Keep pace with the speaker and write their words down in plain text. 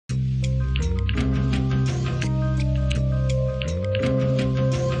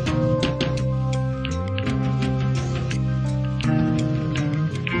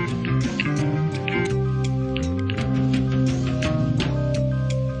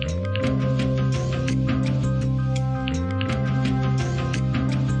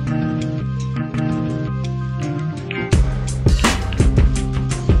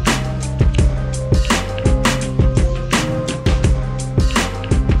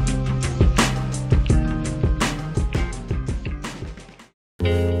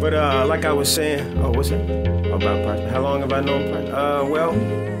But like I was saying, oh, what's that? About Prospek. How long have I known Prospek? Well,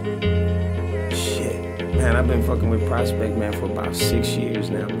 shit, man, I've been fucking with Prospek, man, for about 6 years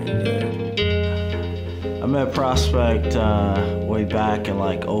now, man. Yeah. I met Prospek way back in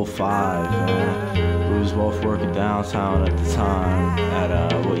like '05. We was both working downtown at the time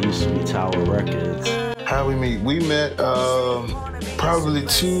at what used to be Tower Records. How we meet? We met probably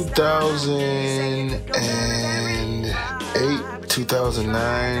 2008.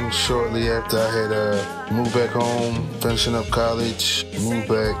 2009, shortly after I had moved back home, finishing up college, moved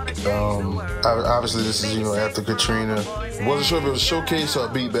back. Obviously, this is, after Katrina. Wasn't sure if it was a showcase or a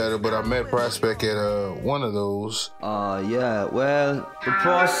beat battle, but I met Prospek at one of those. Yeah, well, the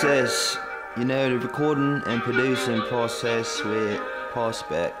process, the recording and producing process with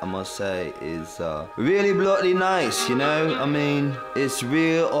Prospek, I must say, is really bloody nice, I mean, it's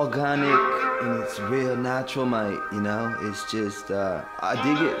real organic and it's real natural, mate, It's just, I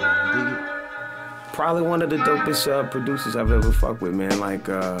dig it, man, I dig it. Probably one of the dopest producers I've ever fucked with, man, like,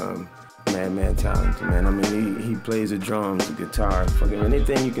 man talented, man. I mean, he plays the drums, the guitar, fucking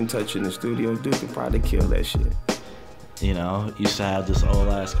anything you can touch in the studio, dude can probably kill that shit. Used to have this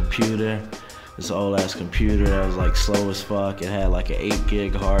old-ass computer. This old-ass computer that was like slow as fuck. It had like an 8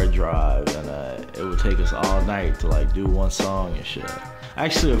 gig hard drive, and it would take us all night to like do one song and shit.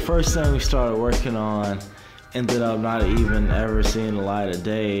 Actually, the first thing we started working on ended up not even ever seeing the light of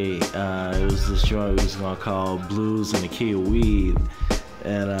day. It was this joint we was gonna call Blues in the Key of Weed.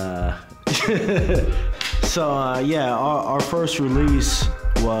 And so yeah, our first release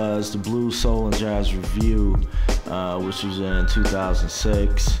was the Blues, Soul, and Jazz Review, which was in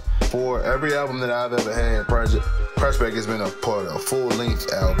 2006. For every album that I've ever had, Prospek has been a part of a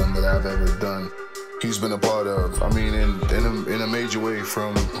full-length album that I've ever done. He's been a part of, I mean, in a major way,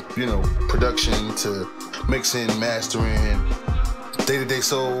 from, production to mixing, mastering, day-to-day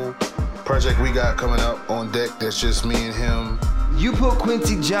soul project we got coming up on deck that's just me and him. You put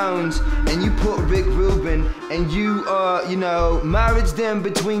Quincy Jones and you put Rick Rubin and you, marriage them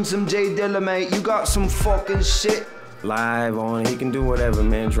between some J Dilla, mate. You got some fucking shit. Live on, he can do whatever,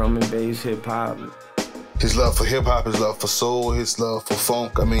 man. Drum and bass, hip hop. His love for hip hop, his love for soul, his love for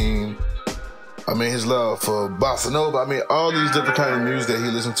funk. I mean, his love for bossa nova. I mean, all these different kind of music that he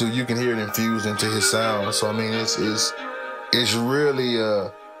listens to, you can hear it infused into his sound. So I mean, it's really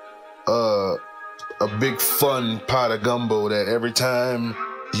a big fun pot of gumbo that every time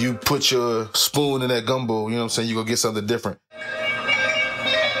you put your spoon in that gumbo, you know what I'm saying, you gonna get something different.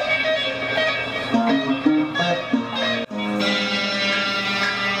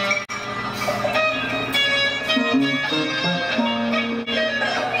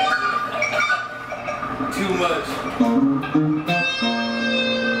 Too much.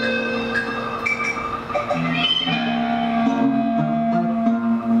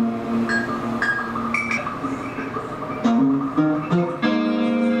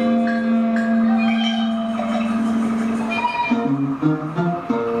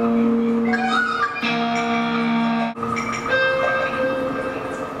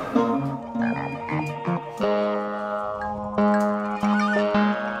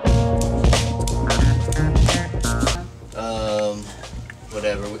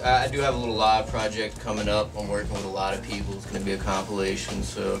 Whatever. I do have a little live project coming up. I'm working with a lot of people. It's gonna be a compilation.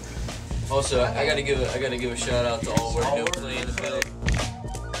 So, also I gotta give a shout out to all we're doing in the field.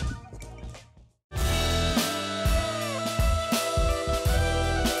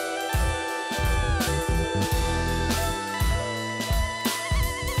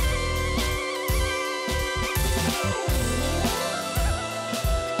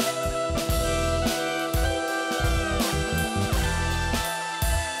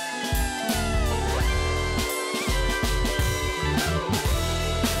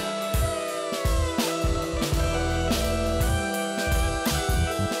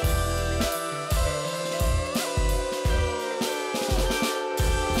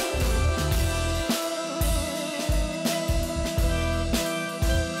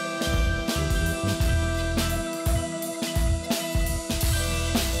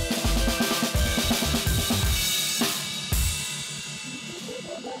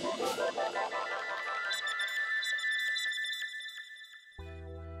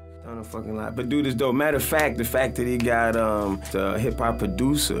 On a fucking lot. But dude is dope. Matter of fact, the fact that he got the hip-hop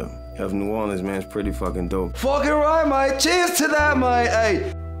producer of New Orleans, man, is pretty fucking dope. Fucking right, mate. Cheers to that, mate.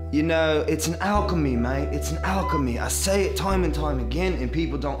 Hey, it's an alchemy, mate. It's an alchemy. I say it time and time again, and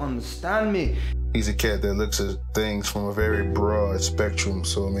people don't understand me. He's a cat that looks at things from a very broad spectrum,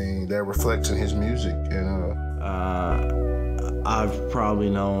 so I mean, that reflects in his music, I've probably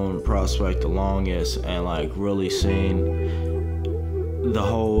known Prospek the longest and like really seen the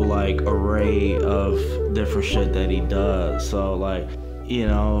whole like array of different shit that he does. So like, you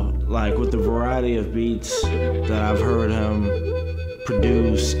know, like with the variety of beats that I've heard him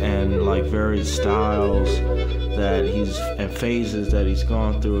produce and like various styles that he's and phases that he's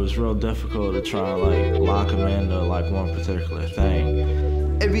gone through, it's real difficult to try and like lock him into like one particular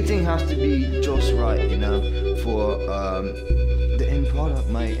thing. Everything has to be just right, you know, for the end product,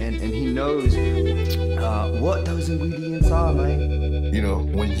 mate, and he knows what those ingredients are, mate. You know,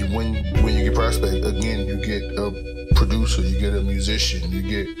 when you get Prospek, again, you get a producer, you get a musician, you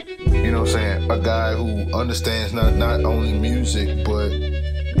get, you know what I'm saying, a guy who understands not only music, but,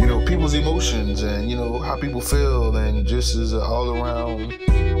 you know, people's emotions and, you know, how people feel, and just is an all-around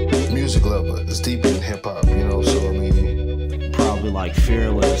music lover. It's deeper than hip-hop, you know, so, I mean... Probably, like,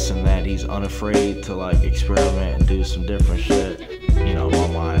 fearless in that he's unafraid to, like, experiment and do some different shit. You know, in my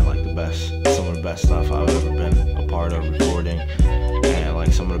mind, like, some of the best stuff I've ever been a part of recording, and,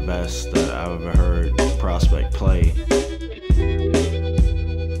 like, some of the best that I've ever heard Prospek play.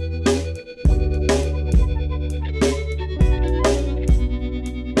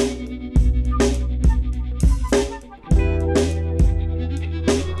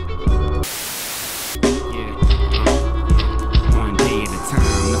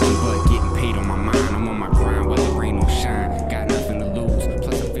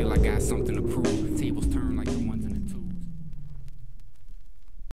 Something to prove. Tables turn like